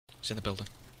It's in the building.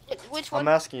 Which one? I'm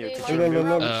asking you, do could like you to move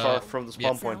grab? it far from the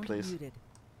spawn yeah. point, please?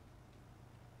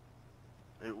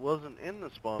 It wasn't in the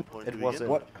spawn point. It to begin wasn't.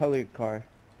 with. What color car?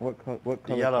 What color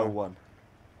The yellow car? one.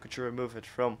 Could you remove it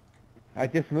from? I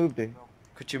just moved it.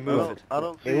 Could you I move don't, it? I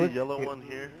don't see It a was- yellow it- one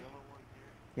here.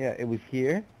 Yeah, it was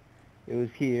here. It was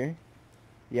here.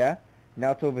 Yeah?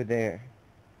 Now it's over there.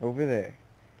 Over there.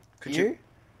 Could Here?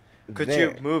 Could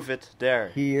there. you move it there?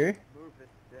 Here.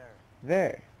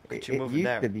 There. Could It, you it move it used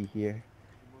there? to be here.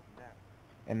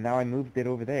 And now I moved it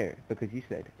over there because you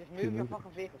said Just to move your move it.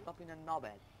 fucking vehicle, stop being a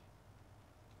knobhead.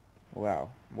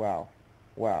 Wow. Wow.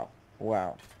 Wow.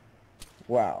 Wow.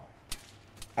 Wow.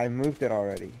 I moved it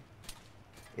already.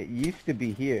 It used to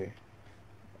be here.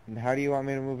 And how do you want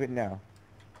me to move it now?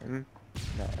 Hmm?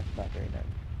 No, that's not very nice.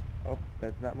 Oh,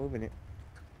 that's not moving it.